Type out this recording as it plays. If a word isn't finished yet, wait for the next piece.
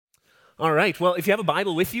All right, well, if you have a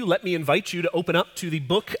Bible with you, let me invite you to open up to the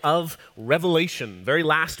book of Revelation. Very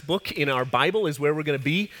last book in our Bible is where we're going to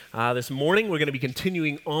be this morning. We're going to be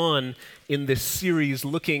continuing on in this series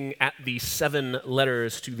looking at the 7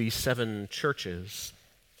 letters to the 7 churches.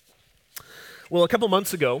 Well, a couple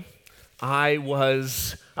months ago, I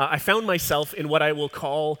found myself in what I will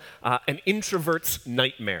call an introvert's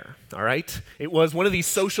nightmare, all right? It was one of these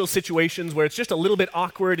social situations where it's just a little bit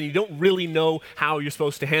awkward and you don't really know how you're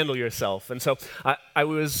supposed to handle yourself. And so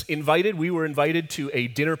we were invited to a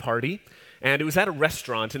dinner party, and it was at a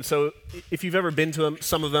restaurant. And so if you've ever been to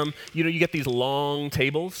some of them, you get these long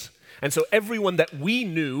tables. And so everyone that we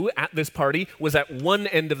knew at this party was at one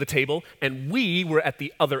end of the table, and we were at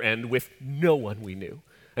the other end with no one we knew.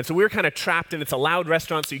 And so we were kind of trapped, and it's a loud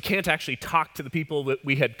restaurant, so you can't actually talk to the people that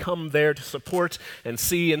we had come there to support and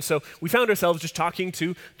see. And so we found ourselves just talking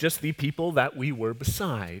to just the people that we were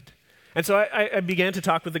beside. And so I began to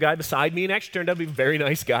talk with the guy beside me, and actually turned out to be a very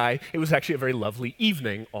nice guy. It was actually a very lovely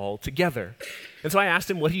evening altogether. And so I asked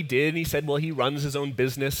him what he did, and he said, well, he runs his own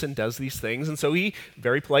business and does these things. And so he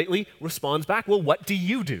very politely responds back, well, what do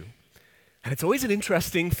you do? And it's always an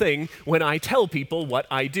interesting thing when I tell people what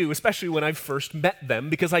I do, especially when I've first met them,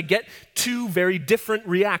 because I get 2 very different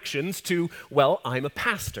reactions to, well, I'm a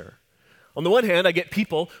pastor. On the one hand, I get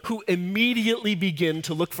people who immediately begin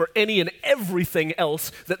to look for any and everything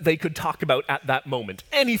else that they could talk about at that moment,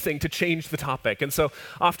 anything to change the topic. And so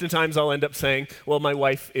oftentimes I'll end up saying, well, my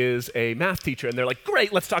wife is a math teacher, and they're like,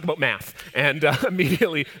 great, let's talk about math. And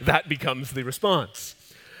immediately that becomes the response.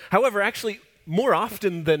 However, actually, more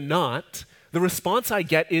often than not, the response I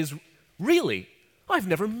get is, really? I've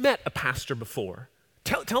never met a pastor before.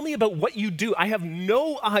 Tell me about what you do. I have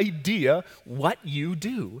no idea what you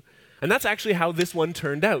do. And that's actually how this one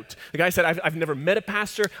turned out. The guy said, I've never met a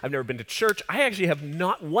pastor. I've never been to church. I actually have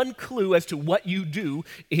not one clue as to what you do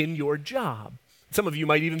in your job. Some of you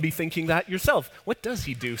might even be thinking that yourself. What does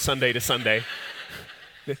he do Sunday to Sunday?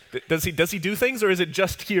 Does he do things, or is it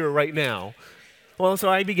just here right now? Well, so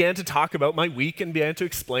I began to talk about my week and began to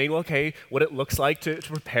explain, what it looks like to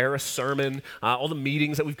prepare a sermon, all the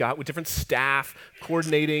meetings that we've got with different staff,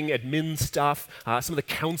 coordinating admin stuff, some of the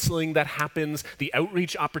counseling that happens, the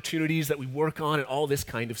outreach opportunities that we work on, and all this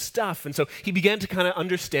kind of stuff. And so he began to kind of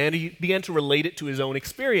understand, he began to relate it to his own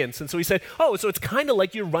experience. And so he said, oh, so it's kind of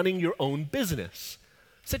like you're running your own business.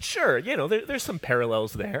 I said, sure, there's some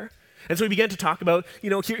parallels there. And so we began to talk about,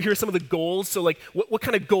 here are some of the goals. So what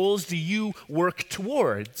kind of goals do you work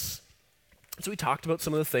towards? And so we talked about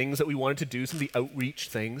some of the things that we wanted to do, some of the outreach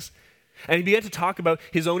things. And he began to talk about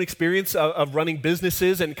his own experience of running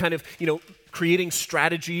businesses and kind of, creating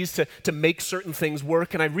strategies to make certain things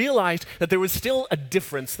work. And I realized that there was still a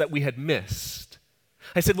difference that we had missed.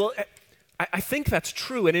 I said, well, I think that's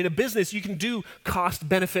true. And in a business, you can do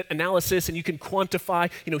cost-benefit analysis, and you can quantify,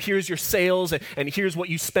 here's your sales, and here's what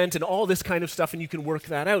you spent, and all this kind of stuff, and you can work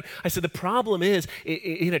that out. I said, the problem is,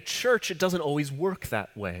 in a church, it doesn't always work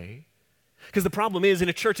that way. Because the problem is, in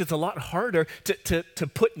a church, it's a lot harder to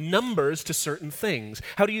put numbers to certain things.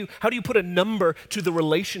 How do you put a number to the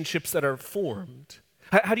relationships that are formed?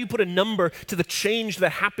 How do you put a number to the change that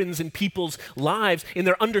happens in people's lives, in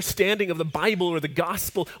their understanding of the Bible or the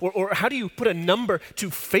gospel? Or how do you put a number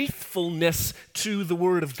to faithfulness to the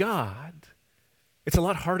Word of God? It's a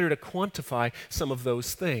lot harder to quantify some of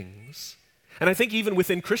those things. And I think even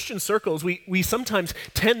within Christian circles, we sometimes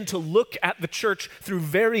tend to look at the church through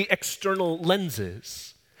very external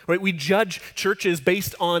lenses. Right? We judge churches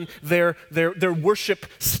based on their worship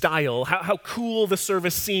style, how cool the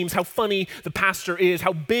service seems, how funny the pastor is,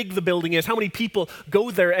 how big the building is, how many people go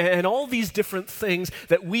there, and all these different things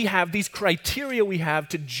that we have, these criteria we have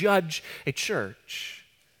to judge a church.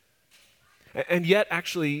 And yet,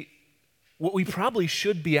 actually, what we probably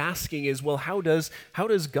should be asking is, well, how does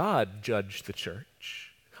God judge the church?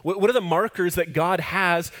 What are the markers that God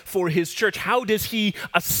has for his church? How does he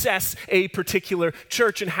assess a particular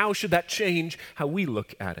church, and how should that change how we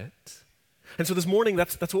look at it? And so this morning,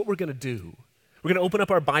 that's what we're going to do. We're going to open up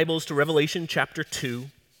our Bibles to Revelation chapter 2,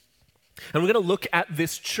 and we're going to look at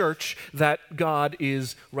this church that God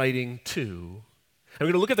is writing to. And we're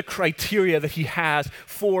going to look at the criteria that he has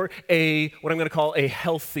for what I'm going to call a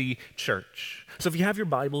healthy church. So if you have your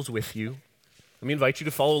Bibles with you, let me invite you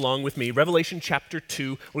to follow along with me. Revelation chapter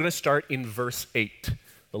 2, we're going to start in verse 8,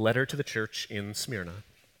 the letter to the church in Smyrna.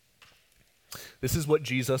 This is what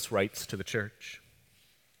Jesus writes to the church.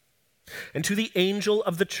 And to the angel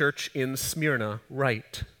of the church in Smyrna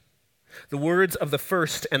write, the words of the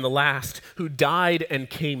first and the last, who died and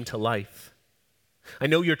came to life. I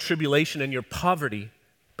know your tribulation and your poverty,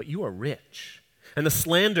 but you are rich. and the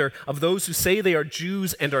slander of those who say they are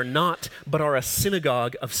Jews and are not, but are a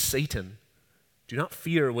synagogue of Satan. Do not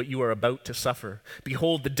fear what you are about to suffer.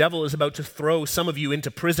 Behold, the devil is about to throw some of you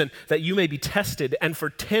into prison, that you may be tested, and for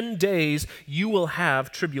 10 days you will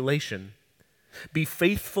have tribulation. Be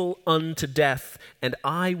faithful unto death, and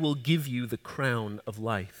I will give you the crown of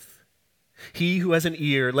life. He who has an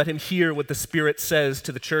ear, let him hear what the Spirit says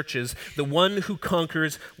to the churches. The one who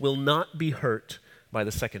conquers will not be hurt by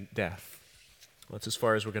the second death. Well, that's as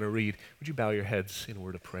far as we're going to read. Would you bow your heads in a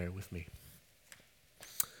word of prayer with me?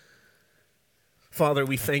 Father,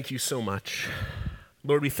 we thank you so much.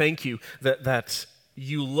 Lord, we thank you that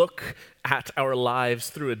you look at our lives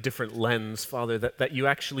through a different lens, Father, that you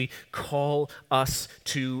actually call us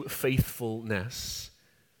to faithfulness.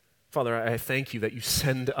 Father, I thank you that you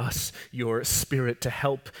send us your Spirit to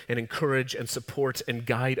help and encourage and support and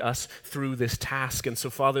guide us through this task. And so,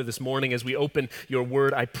 Father, this morning as we open your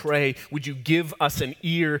word, I pray, would you give us an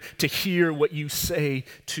ear to hear what you say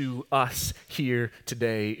to us here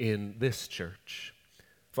today in this church.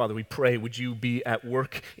 Father, we pray, would you be at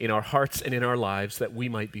work in our hearts and in our lives that we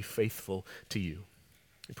might be faithful to you.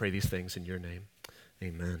 We pray these things in your name.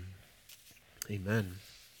 Amen. Amen.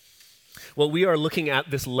 Well, we are looking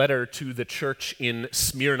at this letter to the church in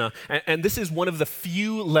Smyrna, and this is one of the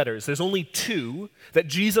few letters, there's only two, that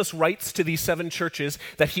Jesus writes to these 7 churches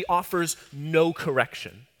that he offers no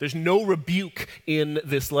correction. There's no rebuke in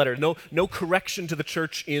this letter, no correction to the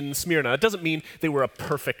church in Smyrna. It doesn't mean they were a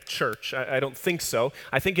perfect church. I don't think so.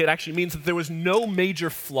 I think it actually means that there was no major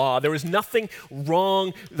flaw. There was nothing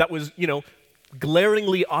wrong that was,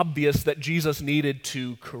 glaringly obvious that Jesus needed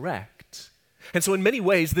to correct. And so in many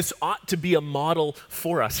ways, this ought to be a model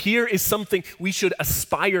for us. Here is something we should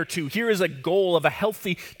aspire to. Here is a goal of a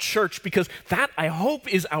healthy church, because that, I hope,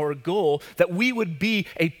 is our goal, that we would be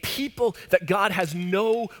a people that God has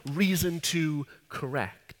no reason to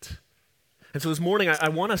correct. And so this morning, I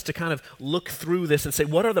want us to kind of look through this and say,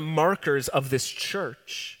 what are the markers of this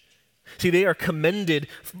church? See, they are commended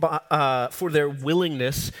for their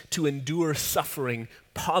willingness to endure suffering,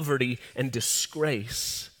 poverty, and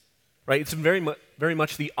disgrace. Right? It's very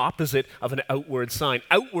much the opposite of an outward sign.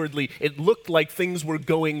 Outwardly, it looked like things were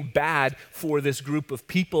going bad for this group of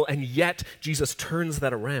people, and yet Jesus turns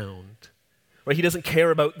that around. Right? He doesn't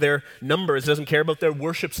care about their numbers, doesn't care about their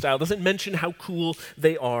worship style, doesn't mention how cool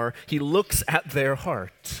they are. He looks at their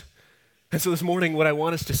heart. And so this morning, what I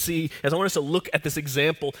want us to see is I want us to look at this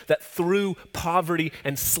example that through poverty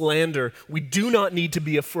and slander, we do not need to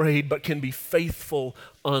be afraid, but can be faithful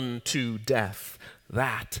unto death.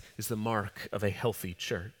 That is the mark of a healthy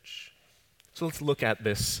church. So let's look at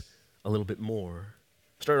this a little bit more.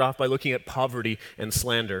 Start off by looking at poverty and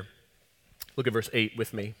slander. Look at verse 8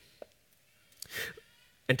 with me.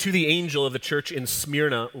 And to the angel of the church in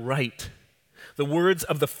Smyrna write, the words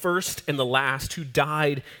of the first and the last who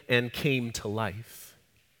died and came to life.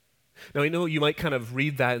 Now, I know you might kind of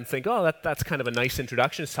read that and think, oh, that's kind of a nice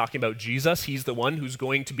introduction. It's talking about Jesus. He's the one who's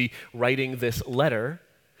going to be writing this letter.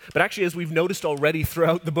 But actually, as we've noticed already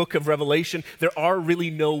throughout the book of Revelation, there are really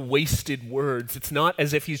no wasted words. It's not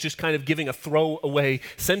as if he's just kind of giving a throwaway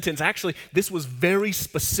sentence. Actually, this was very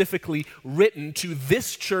specifically written to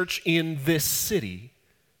this church in this city.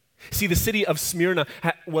 See, the city of Smyrna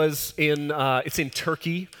it's in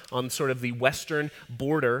Turkey on sort of the western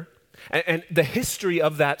border. And the history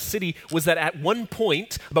of that city was that at one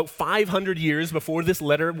point, about 500 years before this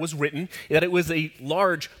letter was written, that it was a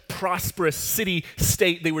large, prosperous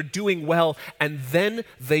city-state. They were doing well, and then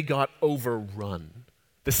they got overrun.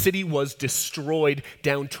 The city was destroyed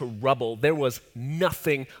down to rubble. There was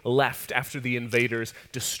nothing left after the invaders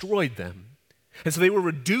destroyed them. And so they were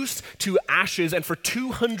reduced to ashes, and for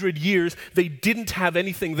 200 years, they didn't have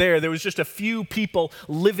anything there. There was just a few people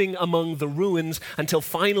living among the ruins until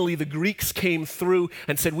finally the Greeks came through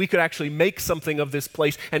and said we could actually make something of this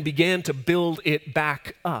place and began to build it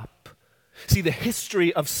back up. See, the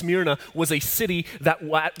history of Smyrna was a city that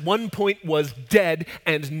at one point was dead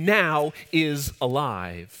and now is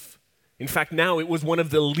alive. In fact, now it was one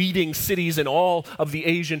of the leading cities in all of the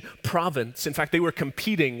Asian province. In fact, they were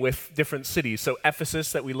competing with different cities. So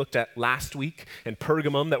Ephesus that we looked at last week and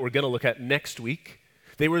Pergamum that we're going to look at next week,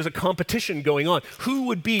 there was a competition going on. Who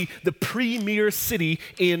would be the premier city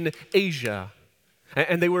in Asia?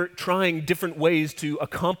 And they were trying different ways to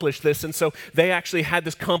accomplish this. And so they actually had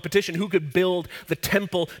this competition. Who could build the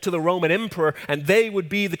temple to the Roman emperor? And they would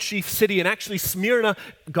be the chief city. And actually Smyrna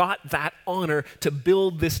got that honor to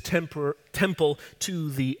build this temple to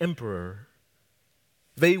the emperor.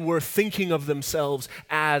 They were thinking of themselves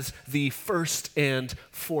as the first and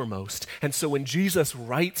foremost. And so when Jesus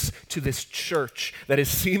writes to this church that is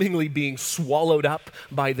seemingly being swallowed up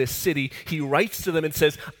by this city, he writes to them and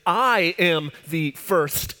says, I am the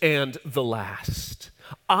first and the last.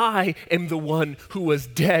 I am the one who was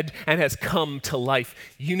dead and has come to life.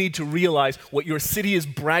 You need to realize what your city is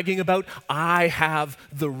bragging about. I have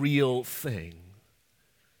the real thing.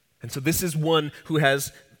 And so this is one who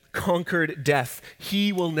has conquered death.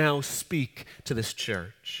 He will now speak to this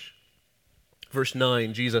church. Verse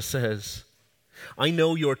 9, Jesus says, I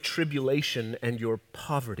know your tribulation and your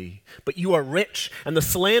poverty, but you are rich, and the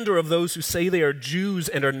slander of those who say they are Jews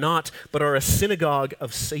and are not, but are a synagogue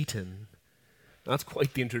of Satan. That's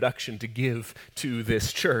quite the introduction to give to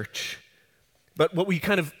this church. But what we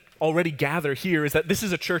kind of already gather here is that this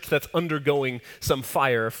is a church that's undergoing some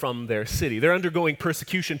fire from their city. They're undergoing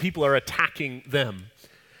persecution. People are attacking them.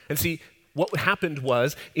 And see, what happened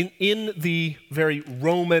was, in the very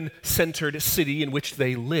Roman-centered city in which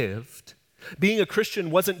they lived, being a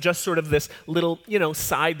Christian wasn't just sort of this little,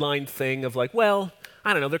 sideline thing of like, well,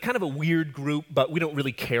 I don't know, they're kind of a weird group, but we don't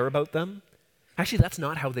really care about them. Actually, that's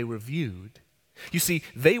not how they were viewed. You see,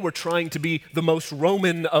 they were trying to be the most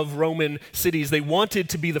Roman of Roman cities. They wanted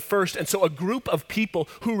to be the first. And so a group of people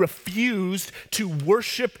who refused to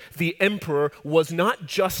worship the emperor was not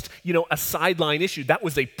just, a sideline issue. That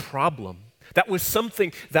was a problem. That was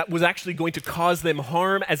something that was actually going to cause them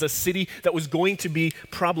harm as a city, that was going to be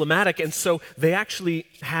problematic. And so they actually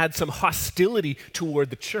had some hostility toward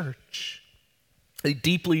the church. They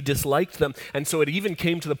deeply disliked them, and so it even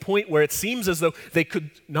came to the point where it seems as though they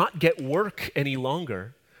could not get work any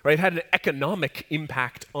longer. Right? It had an economic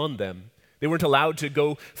impact on them. They weren't allowed to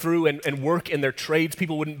go through and work in their trades.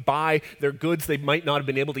 People wouldn't buy their goods they might not have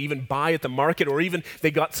been able to even buy at the market, or even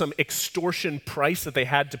they got some extortion price that they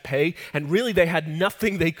had to pay, and really they had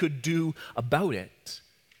nothing they could do about it.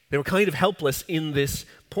 They were kind of helpless in this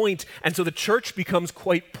point. And so the church becomes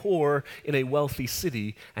quite poor in a wealthy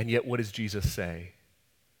city. And yet what does Jesus say?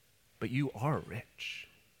 But you are rich.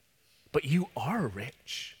 But you are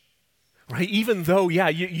rich. Right? Even though,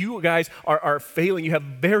 you guys are failing. You have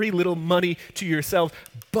very little money to yourselves.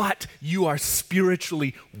 But you are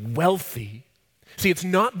spiritually wealthy. See, it's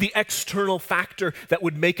not the external factor that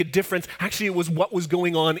would make a difference. Actually, it was what was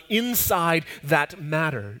going on inside that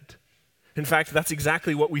mattered. In fact, that's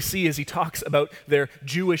exactly what we see as he talks about their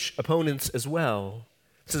Jewish opponents as well.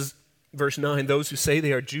 It says, verse 9, those who say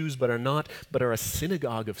they are Jews but are not, but are a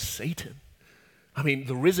synagogue of Satan. I mean,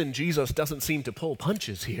 the risen Jesus doesn't seem to pull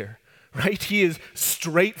punches here, right? He is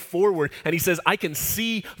straightforward, and he says, I can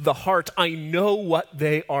see the heart. I know what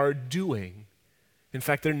they are doing. In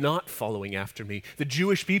fact, they're not following after me. The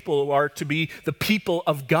Jewish people are to be the people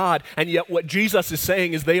of God, and yet what Jesus is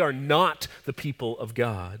saying is they are not the people of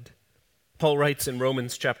God. Paul writes in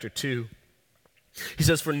Romans chapter 2, he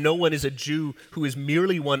says, for no one is a Jew who is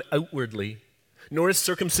merely one outwardly, nor is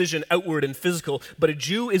circumcision outward and physical, but a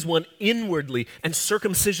Jew is one inwardly, and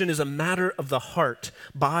circumcision is a matter of the heart,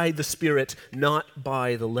 by the Spirit, not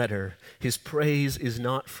by the letter. His praise is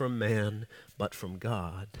not from man, but from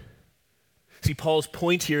God. See, Paul's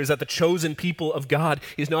point here is that the chosen people of God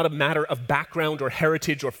is not a matter of background or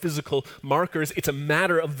heritage or physical markers. It's a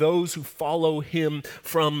matter of those who follow him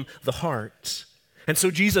from the heart. And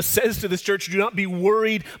so Jesus says to this church, do not be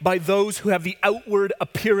worried by those who have the outward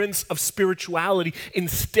appearance of spirituality.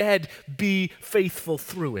 Instead, be faithful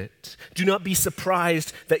through it. Do not be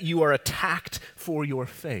surprised that you are attacked for your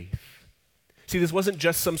faith. See, this wasn't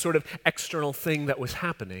just some sort of external thing that was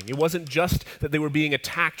happening. It wasn't just that they were being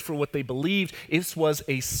attacked for what they believed. This was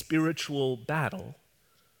a spiritual battle.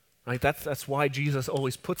 Right? That's why Jesus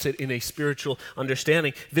always puts it in a spiritual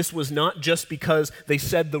understanding. This was not just because they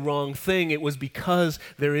said the wrong thing. It was because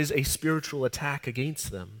there is a spiritual attack against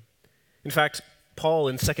them. In fact, Paul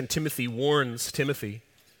in 2 Timothy warns Timothy,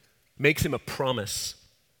 makes him a promise.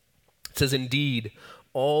 It says, indeed,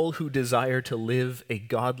 all who desire to live a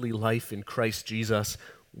godly life in Christ Jesus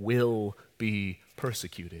will be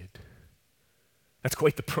persecuted. That's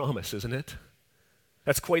quite the promise, isn't it?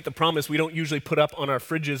 That's quite the promise we don't usually put up on our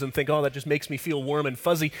fridges and think, oh, that just makes me feel warm and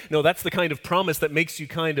fuzzy. No, that's the kind of promise that makes you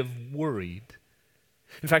kind of worried.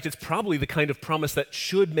 In fact, it's probably the kind of promise that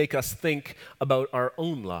should make us think about our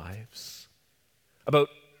own lives, about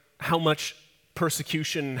how much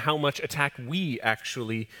persecution, how much attack we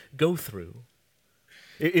actually go through.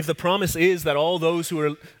 If the promise is that all those who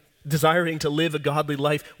are desiring to live a godly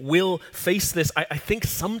life will face this, I think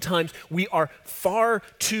sometimes we are far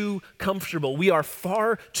too comfortable. We are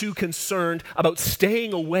far too concerned about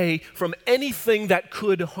staying away from anything that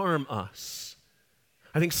could harm us.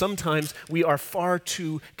 I think sometimes we are far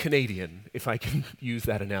too Canadian, if I can use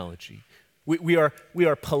that analogy. We are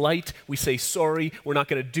polite, we say sorry, we're not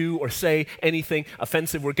going to do or say anything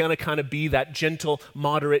offensive. We're going to kind of be that gentle,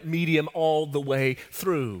 moderate, medium all the way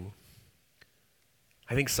through.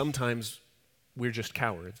 I think sometimes we're just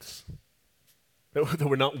cowards. That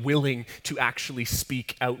we're not willing to actually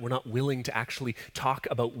speak out. We're not willing to actually talk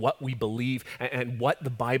about what we believe and what the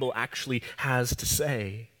Bible actually has to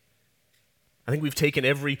say. I think we've taken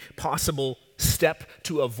every possible step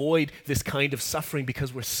to avoid this kind of suffering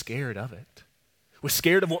because we're scared of it. We're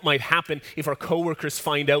scared of what might happen if our coworkers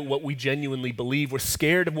find out what we genuinely believe. We're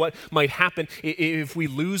scared of what might happen if we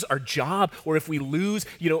lose our job or if we lose,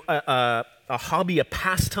 a hobby, a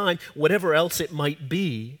pastime, whatever else it might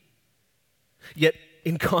be. Yet,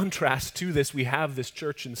 in contrast to this, we have this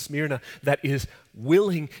church in Smyrna that is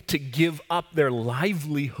willing to give up their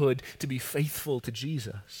livelihood to be faithful to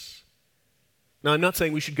Jesus. Now, I'm not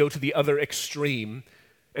saying we should go to the other extreme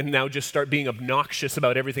and now just start being obnoxious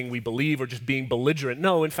about everything we believe or just being belligerent.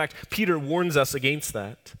 No, in fact, Peter warns us against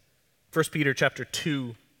that. 1 Peter chapter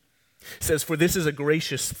 2 says, "For this is a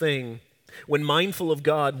gracious thing. When mindful of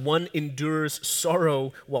God, one endures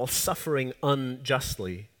sorrow while suffering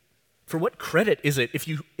unjustly. For what credit is it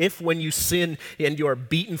if when you sin and you are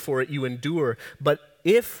beaten for it, you endure? But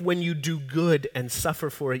if when you do good and suffer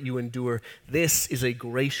for it, you endure, this is a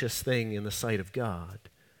gracious thing in the sight of God."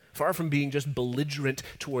 Far from being just belligerent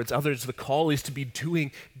towards others, the call is to be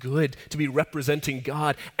doing good, to be representing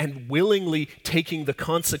God, and willingly taking the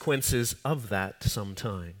consequences of that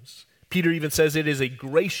sometimes. Peter even says it is a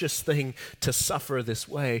gracious thing to suffer this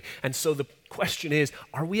way. And so the question is,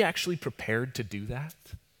 are we actually prepared to do that?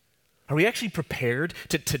 Are we actually prepared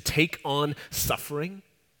to take on suffering?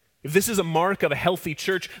 If this is a mark of a healthy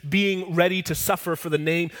church, being ready to suffer for the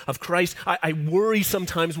name of Christ, I worry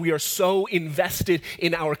sometimes we are so invested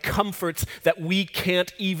in our comforts that we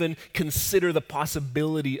can't even consider the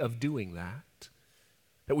possibility of doing that.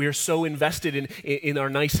 That we are so invested in our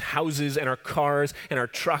nice houses and our cars and our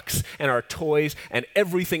trucks and our toys and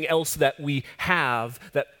everything else that we have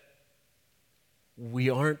that we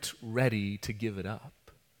aren't ready to give it up.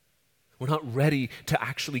 We're not ready to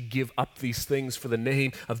actually give up these things for the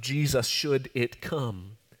name of Jesus should it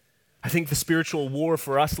come. I think the spiritual war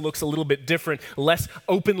for us looks a little bit different, less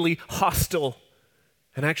openly hostile,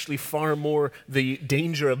 and actually far more the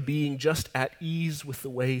danger of being just at ease with the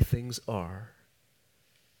way things are.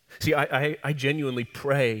 See, I genuinely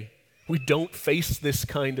pray we don't face this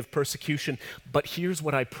kind of persecution, but here's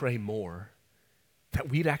what I pray more, that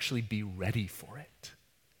we'd actually be ready for it.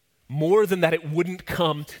 More than that it wouldn't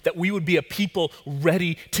come, that we would be a people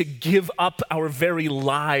ready to give up our very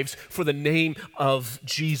lives for the name of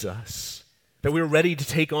Jesus. That we're ready to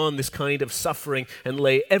take on this kind of suffering and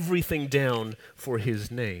lay everything down for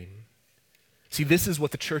his name. See, this is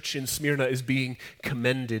what the church in Smyrna is being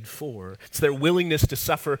commended for. It's their willingness to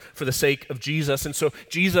suffer for the sake of Jesus. And so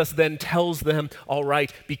Jesus then tells them, all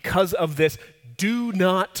right, because of this, do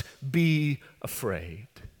not be afraid.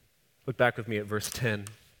 Look back with me at verse 10.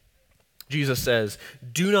 Jesus says,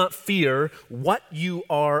 "Do not fear what you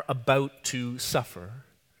are about to suffer."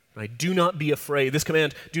 Right? Do not be afraid. This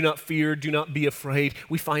command, do not fear, do not be afraid,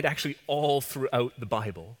 we find actually all throughout the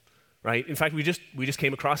Bible. Right? In fact, we just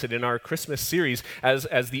came across it in our Christmas series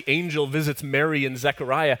as the angel visits Mary and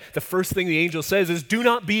Zechariah. The first thing the angel says is, "Do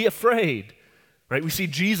not be afraid." Right? We see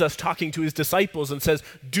Jesus talking to his disciples and says,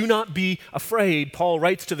 "Do not be afraid." Paul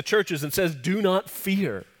writes to the churches and says, "Do not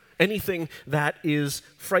fear anything that is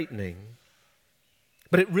frightening."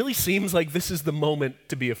 But it really seems like this is the moment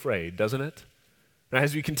to be afraid, doesn't it?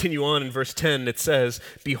 As we continue on in verse 10, it says,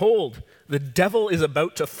 "Behold, the devil is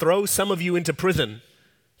about to throw some of you into prison,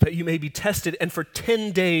 that you may be tested, and for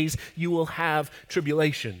 10 days you will have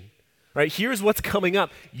tribulation." Right? Here's what's coming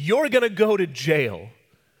up. You're going to go to jail.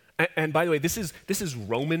 And by the way, this is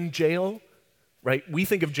Roman jail. Right? We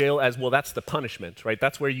think of jail as, well, that's the punishment, right?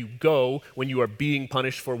 That's where you go when you are being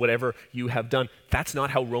punished for whatever you have done. That's not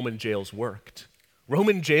how Roman jails worked.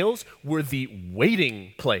 Roman jails were the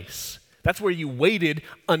waiting place. That's where you waited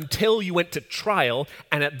until you went to trial,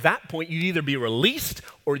 and at that point, you'd either be released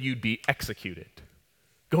or you'd be executed.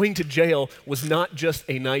 Going to jail was not just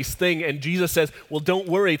a nice thing, and Jesus says, well, don't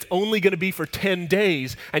worry, it's only going to be for 10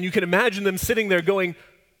 days. And you can imagine them sitting there going,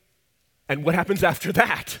 and what happens after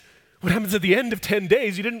that? What happens at the end of 10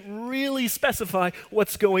 days? You didn't really specify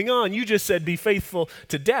what's going on. You just said be faithful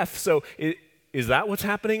to death. So is that what's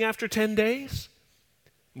happening after 10 days?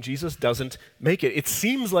 Jesus doesn't make it. It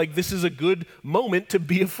seems like this is a good moment to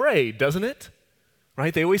be afraid, doesn't it?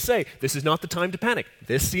 Right? They always say, this is not the time to panic.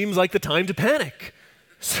 This seems like the time to panic.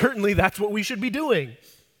 Certainly that's what we should be doing.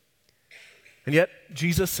 And yet,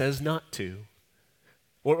 Jesus says not to.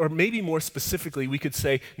 Or maybe more specifically, we could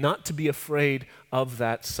say not to be afraid of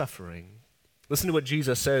that suffering. Listen to what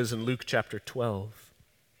Jesus says in Luke chapter 12.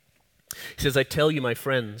 He says, I tell you, my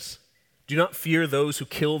friends, do not fear those who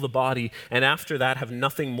kill the body, and after that have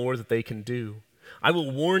nothing more that they can do. I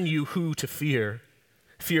will warn you who to fear.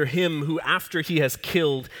 Fear him who, after he has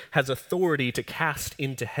killed, has authority to cast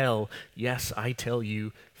into hell. Yes, I tell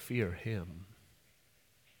you, fear him.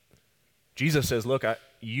 Jesus says, look,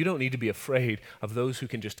 you don't need to be afraid of those who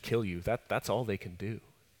can just kill you. That's all they can do.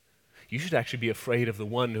 You should actually be afraid of the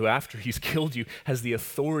one who, after he's killed you, has the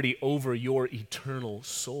authority over your eternal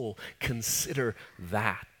soul. Consider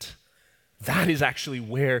that. That is actually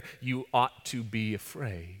where you ought to be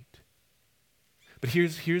afraid. But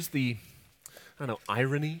here's the,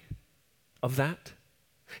 irony of that.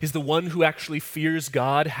 Is the one who actually fears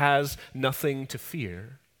God has nothing to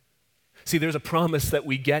fear. See, there's a promise that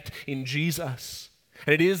we get in Jesus.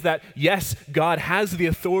 And it is that, yes, God has the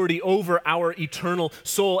authority over our eternal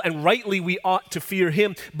soul, and rightly we ought to fear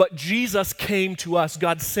him. But Jesus came to us.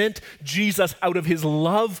 God sent Jesus out of his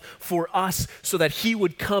love for us so that he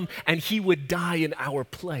would come and he would die in our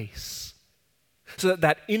place. So that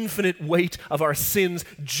that infinite weight of our sins,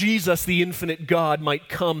 Jesus, the infinite God, might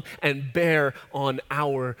come and bear on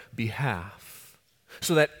our behalf.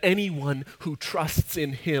 So that anyone who trusts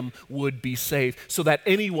in him would be saved. So that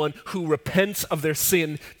anyone who repents of their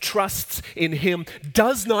sin, trusts in him,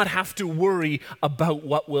 does not have to worry about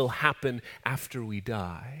what will happen after we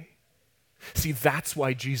die. See, that's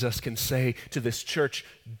why Jesus can say to this church,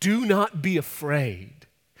 do not be afraid.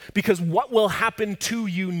 Because what will happen to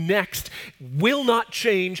you next will not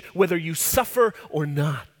change whether you suffer or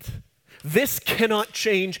not. This cannot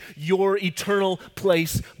change your eternal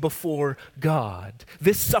place before God.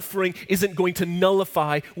 This suffering isn't going to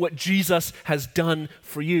nullify what Jesus has done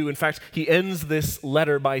for you. In fact, he ends this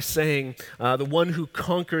letter by saying, the one who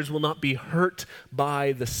conquers will not be hurt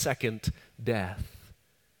by the second death.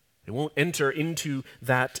 It won't enter into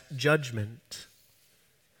that judgment.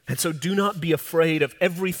 And so do not be afraid of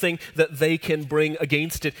everything that they can bring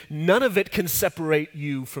against it. None of it can separate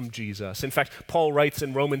you from Jesus. In fact, Paul writes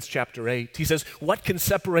in Romans chapter 8, he says, what can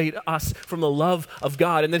separate us from the love of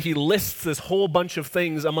God? And then he lists this whole bunch of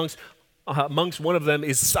things amongst one of them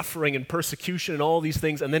is suffering and persecution and all these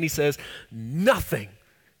things. And then he says, nothing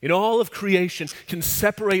in all of creation can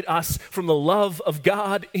separate us from the love of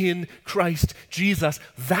God in Christ Jesus.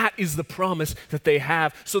 That is the promise that they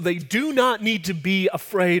have. So they do not need to be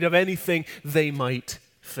afraid of anything they might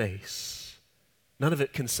face. None of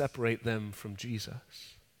it can separate them from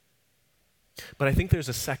Jesus. But I think there's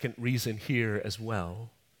a second reason here as well.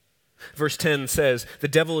 Verse 10 says, the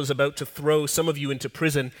devil is about to throw some of you into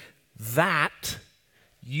prison that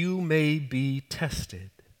you may be tested.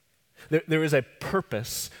 There is a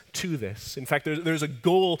purpose to this. In fact, there's a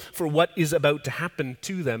goal for what is about to happen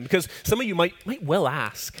to them. Because some of you might well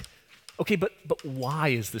ask, okay, but why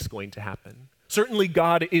is this going to happen? Certainly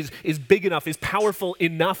God is big enough, is powerful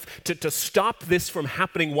enough to stop this from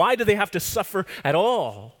happening. Why do they have to suffer at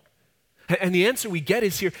all? And the answer we get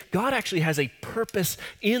is here, God actually has a purpose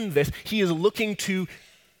in this. He is looking to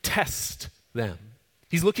test them.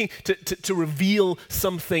 He's looking to reveal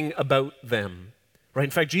something about them. Right? In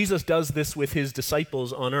fact, Jesus does this with his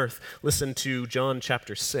disciples on earth. Listen to John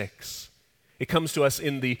chapter 6. It comes to us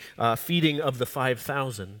in the feeding of the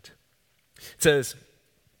 5,000. It says,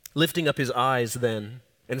 lifting up his eyes then,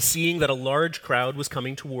 and seeing that a large crowd was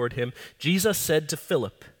coming toward him, Jesus said to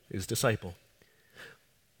Philip, his disciple,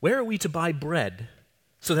 where are we to buy bread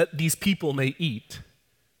so that these people may eat?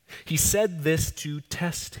 He said this to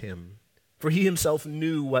test him, for he himself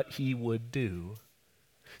knew what he would do.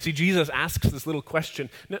 See, Jesus asks this little question,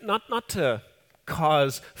 not to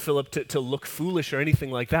cause Philip to look foolish or anything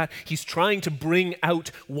like that. He's trying to bring out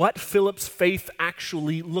what Philip's faith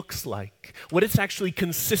actually looks like, what it's actually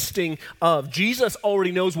consisting of. Jesus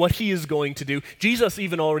already knows what he is going to do. Jesus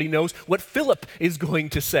even already knows what Philip is going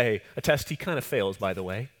to say, a test he kind of fails, by the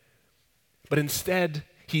way. But instead,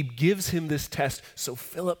 he gives him this test so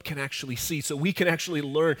Philip can actually see, so we can actually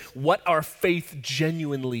learn what our faith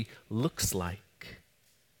genuinely looks like.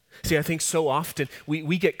 See, I think so often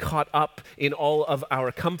we get caught up in all of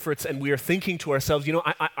our comforts and we are thinking to ourselves,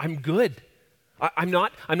 I'm good. I'm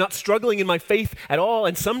not struggling in my faith at all.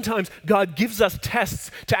 And sometimes God gives us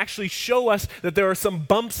tests to actually show us that there are some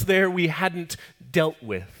bumps there we hadn't dealt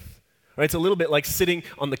with. Right? It's a little bit like sitting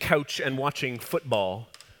on the couch and watching football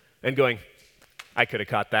and going, I could have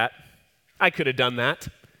caught that. I could have done that.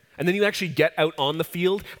 And then you actually get out on the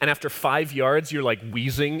field, and after 5 yards, you're like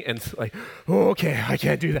wheezing and like, oh, okay, I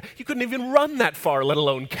can't do that. You couldn't even run that far, let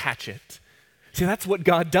alone catch it. See, that's what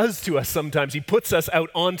God does to us sometimes. He puts us out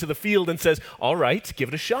onto the field and says, all right, give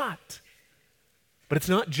it a shot. But it's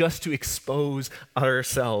not just to expose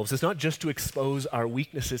ourselves. It's not just to expose our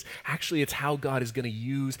weaknesses. Actually, it's how God is going to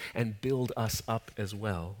use and build us up as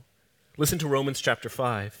well. Listen to Romans chapter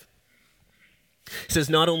 5. It says,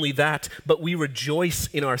 not only that, but we rejoice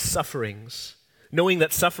in our sufferings, knowing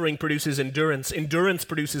that suffering produces endurance, endurance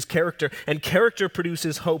produces character, and character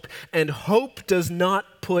produces hope, and hope does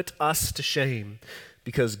not put us to shame,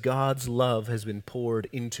 because God's love has been poured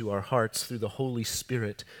into our hearts through the Holy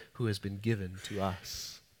Spirit who has been given to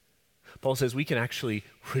us. Paul says we can actually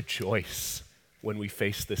rejoice when we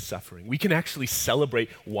face this suffering. We can actually celebrate.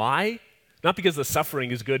 Why? Not because the suffering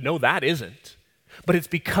is good. No, that isn't. But it's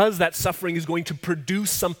because that suffering is going to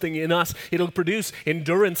produce something in us. It'll produce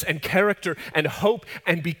endurance and character and hope.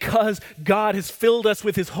 And because God has filled us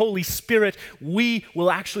with his Holy Spirit, we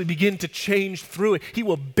will actually begin to change through it. He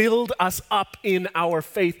will build us up in our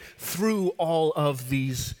faith through all of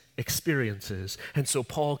these experiences. And so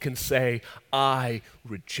Paul can say, I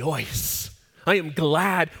rejoice. I am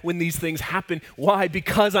glad when these things happen. Why?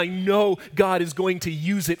 Because I know God is going to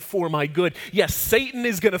use it for my good. Yes, Satan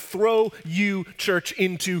is going to throw you, church,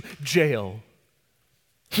 into jail.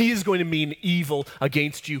 He is going to mean evil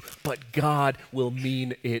against you, but God will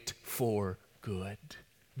mean it for good.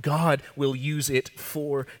 God will use it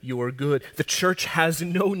for your good. The church has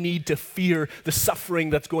no need to fear the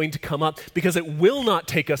suffering that's going to come up because it will not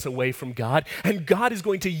take us away from God, and God is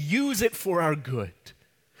going to use it for our good.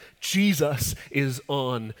 Jesus is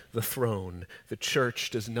on the throne. The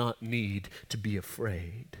church does not need to be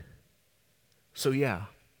afraid. So yeah,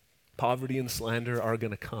 poverty and slander are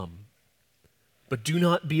going to come. But do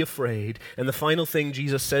not be afraid. And the final thing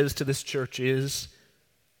Jesus says to this church is,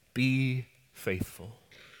 be faithful.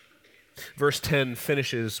 Verse 10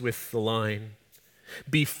 finishes with the line,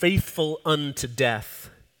 be faithful unto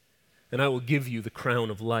death, and I will give you the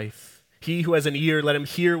crown of life. He who has an ear, let him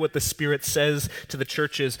hear what the Spirit says to the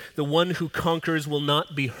churches. The one who conquers will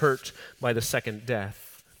not be hurt by the second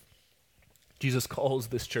death. Jesus calls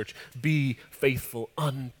this church, be faithful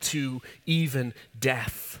unto even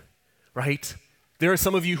death, right? There are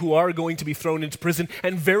some of you who are going to be thrown into prison,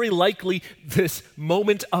 and very likely this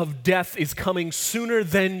moment of death is coming sooner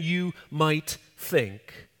than you might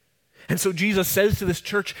think. And so Jesus says to this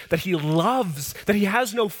church that he loves, that he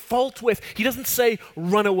has no fault with. He doesn't say,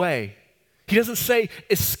 run away. He doesn't say,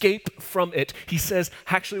 escape from it. He says,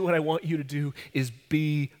 actually, what I want you to do is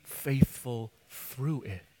be faithful through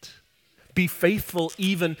it. Be faithful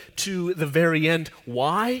even to the very end.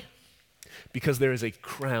 Why? Because there is a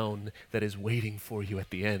crown that is waiting for you at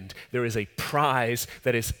the end. There is a prize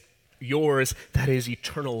that is yours, that is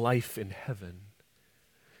eternal life in heaven.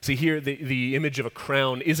 See, here the image of a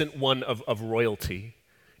crown isn't one of royalty.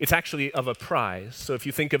 It's actually of a prize. So if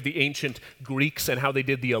you think of the ancient Greeks and how they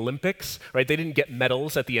did the Olympics, right? They didn't get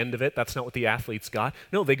medals at the end of it. That's not what the athletes got.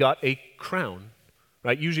 No, they got a crown,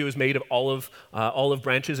 right? Usually it was made of olive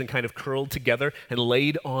branches and kind of curled together and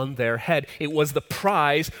laid on their head. It was the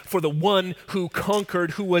prize for the one who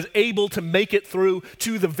conquered, who was able to make it through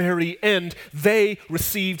to the very end. They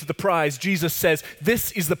received the prize. Jesus says,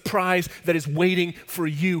 this is the prize that is waiting for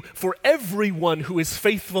you. For everyone who is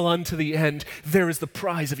faithful unto the end, there is the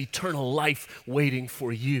prize of eternal life waiting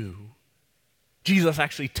for you. Jesus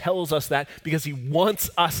actually tells us that because he wants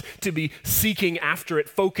us to be seeking after it,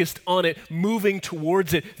 focused on it, moving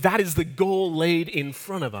towards it. That is the goal laid in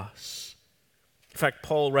front of us. In fact,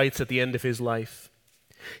 Paul writes at the end of his life,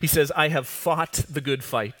 he says, I have fought the good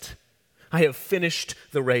fight. I have finished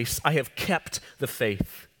the race. I have kept the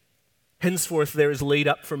faith. Henceforth there is laid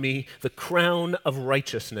up for me the crown of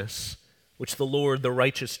righteousness, which the Lord, the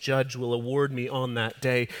righteous judge, will award me on that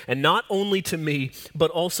day, and not only to me, but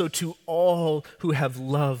also to all who have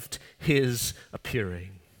loved his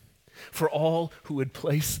appearing. For all who would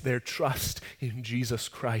place their trust in Jesus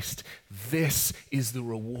Christ, this is the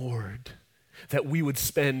reward, that we would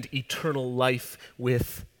spend eternal life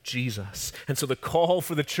with Jesus. And so the call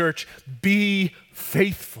for the church, be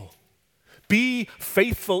faithful. Be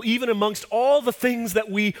faithful even amongst all the things that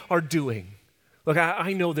we are doing. Look,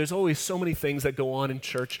 I know there's always so many things that go on in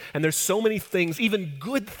church, and there's so many things, even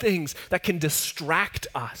good things, that can distract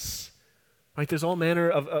us. Right? There's all manner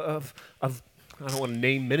of I don't want to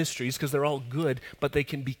name ministries because they're all good, but they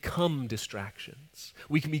can become distractions.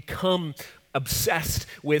 We can become obsessed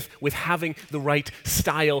with having the right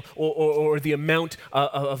style or the amount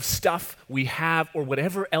of stuff we have or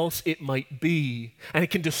whatever else it might be. And it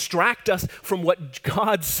can distract us from what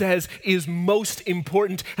God says is most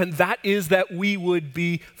important, and that is that we would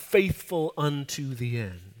be faithful unto the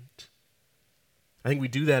end. I think we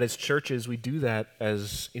do that as churches. We do that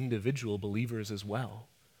as individual believers as well.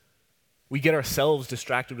 We get ourselves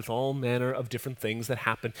distracted with all manner of different things that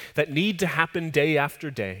happen, that need to happen day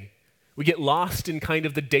after day. We get lost in kind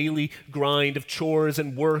of the daily grind of chores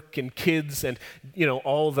and work and kids and,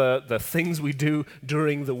 all the things we do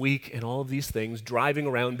during the week and all of these things, driving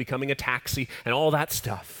around, becoming a taxi and all that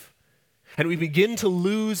stuff. And we begin to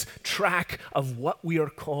lose track of what we are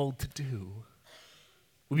called to do.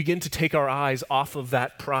 We begin to take our eyes off of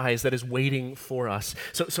that prize that is waiting for us.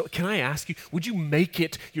 So can I ask you, would you make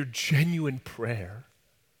it your genuine prayer?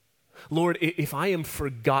 Lord, if I am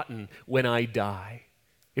forgotten when I die,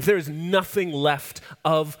 if there is nothing left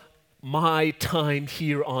of my time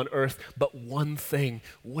here on earth but one thing,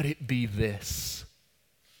 would it be this?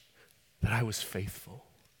 That I was faithful.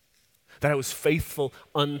 That I was faithful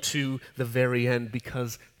unto the very end,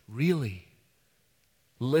 because really,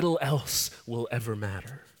 little else will ever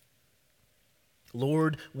matter.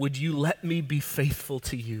 Lord, would you let me be faithful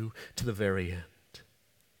to you to the very end?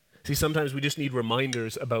 See, sometimes we just need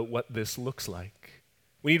reminders about what this looks like.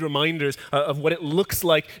 We need reminders of what it looks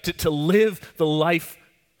like to live the life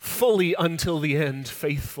fully until the end,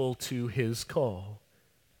 faithful to his call.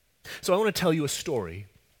 So I want to tell you a story.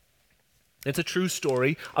 It's a true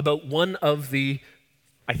story about one of the,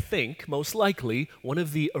 I think, most likely, one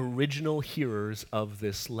of the original hearers of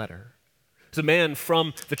this letter. It's a man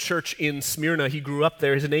from the church in Smyrna. He grew up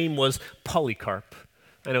there. His name was Polycarp.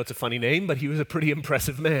 I know it's a funny name, but he was a pretty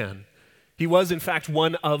impressive man. He was, in fact,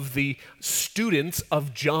 one of the students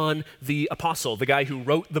of John the Apostle, the guy who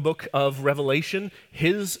wrote the book of Revelation.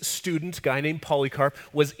 His student, a guy named Polycarp,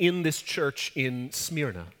 was in this church in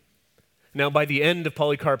Smyrna. Now, by the end of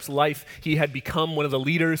Polycarp's life, he had become one of the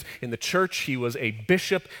leaders in the church. He was a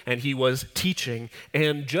bishop, and he was teaching.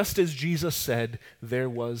 And just as Jesus said, there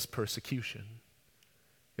was persecution.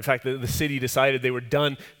 In fact, the city decided they were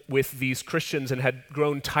done with these Christians and had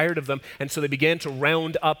grown tired of them, and so they began to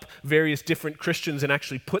round up various different Christians and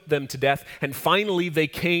actually put them to death. And finally, they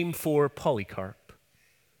came for Polycarp.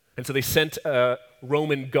 And so they sent a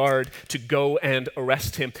Roman guard to go and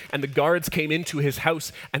arrest him. And the guards came into his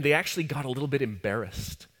house, and they actually got a little bit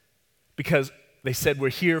embarrassed because they said, "We're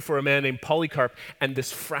here for a man named Polycarp." And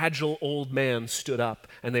this fragile old man stood up,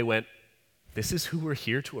 and they went, "This is who we're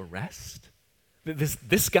here to arrest?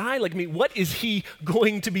 This guy? What is he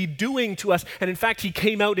going to be doing to us?" And in fact, he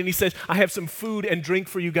came out and he says, "I have some food and drink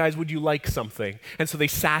for you guys. Would you like something?" And so they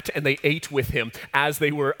sat and they ate with him as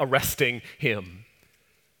they were arresting him.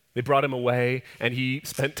 They brought him away, and he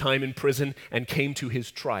spent time in prison and came to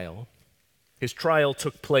his trial. His trial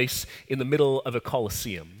took place in the middle of a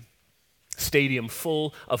Colosseum, stadium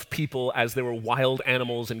full of people, as there were wild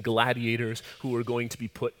animals and gladiators who were going to be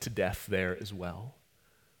put to death there as well.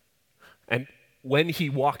 And when he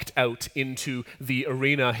walked out into the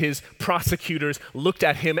arena, his prosecutors looked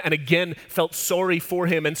at him and again felt sorry for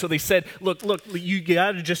him. And so they said, look, you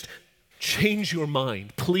got to just change your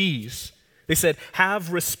mind, please. They said,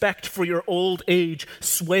 "Have respect for your old age.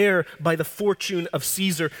 Swear by the fortune of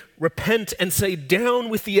Caesar. Repent and say, 'Down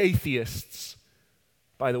with the atheists.'"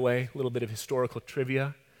 By the way, a little bit of historical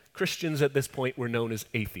trivia. Christians at this point were known as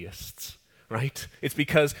atheists, right? It's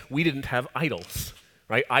because we didn't have idols.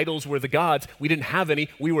 Right? Idols were the gods. We didn't have any.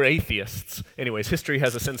 We were atheists. Anyways, history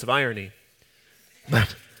has a sense of irony.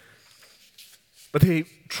 But they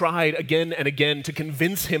tried again and again to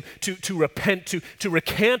convince him to repent, to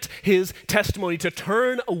recant his testimony, to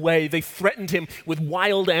turn away. They threatened him with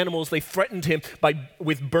wild animals. They threatened him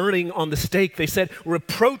with burning on the stake. They said,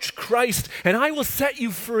 "Reproach Christ, and I will set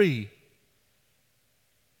you free."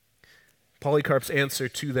 Polycarp's answer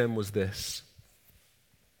to them was this: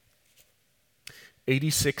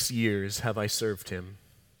 86 years have I served him,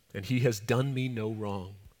 and he has done me no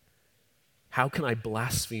wrong. How can I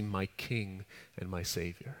blaspheme my King and my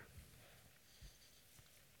Savior?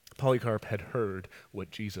 Polycarp had heard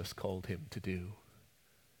what Jesus called him to do.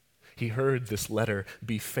 He heard this letter,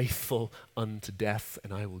 "Be faithful unto death,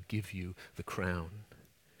 and I will give you the crown."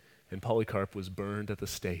 And Polycarp was burned at the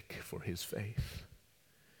stake for his faith.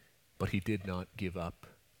 But he did not give up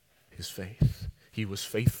his faith. He was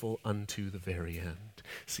faithful unto the very end.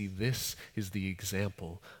 See, this is the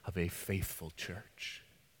example of a faithful church.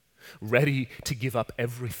 ready to give up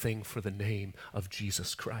everything for the name of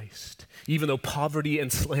Jesus Christ. Even though poverty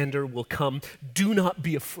and slander will come, do not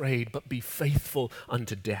be afraid, but be faithful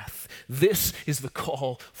unto death. This is the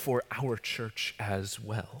call for our church as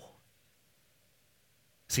well.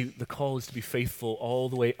 See, the call is to be faithful all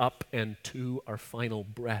the way up and to our final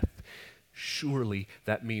breath. Surely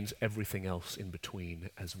that means everything else in between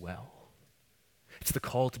as well. It's the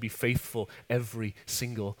call to be faithful every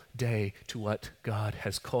single day to what God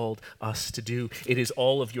has called us to do. It is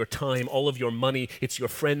all of your time, all of your money. It's your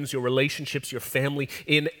friends, your relationships, your family.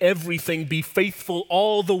 In everything, be faithful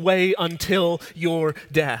all the way until your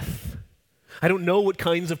death. I don't know what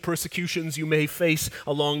kinds of persecutions you may face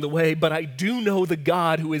along the way, but I do know the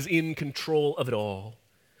God who is in control of it all.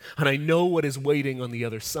 And I know what is waiting on the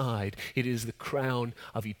other side. It is the crown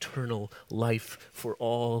of eternal life for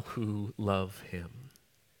all who love him.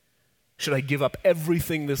 Should I give up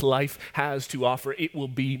everything this life has to offer, it will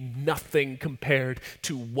be nothing compared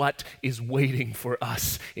to what is waiting for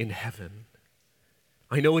us in heaven.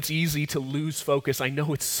 I know it's easy to lose focus. I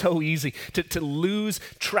know it's so easy to lose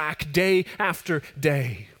track day after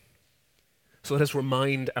day. So let us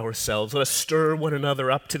remind ourselves, let us stir one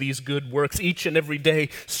another up to these good works each and every day,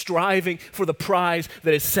 striving for the prize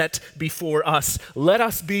that is set before us. Let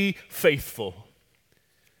us be faithful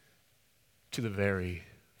to the very,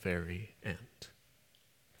 very end.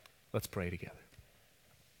 Let's pray together.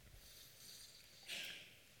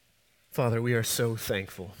 Father, we are so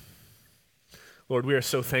thankful. Lord, we are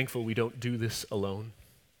so thankful we don't do this alone,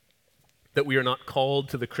 that we are not called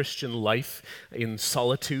to the Christian life in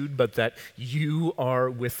solitude, but that you are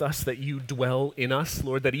with us, that you dwell in us,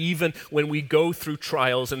 Lord, that even when we go through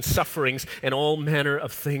trials and sufferings and all manner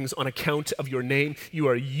of things on account of your name, you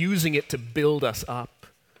are using it to build us up.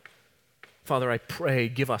 Father, I pray,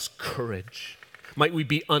 give us courage. Might we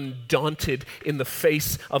be undaunted in the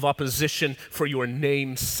face of opposition for your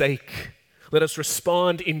name's sake. Let us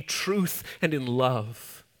respond in truth and in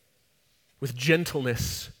love, with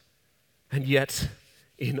gentleness, and yet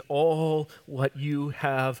in all what you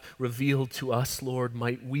have revealed to us, Lord,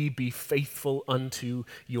 might we be faithful unto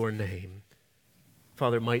your name.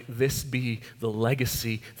 Father, might this be the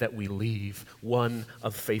legacy that we leave, one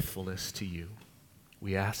of faithfulness to you.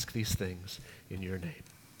 We ask these things in your name.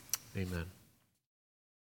 Amen.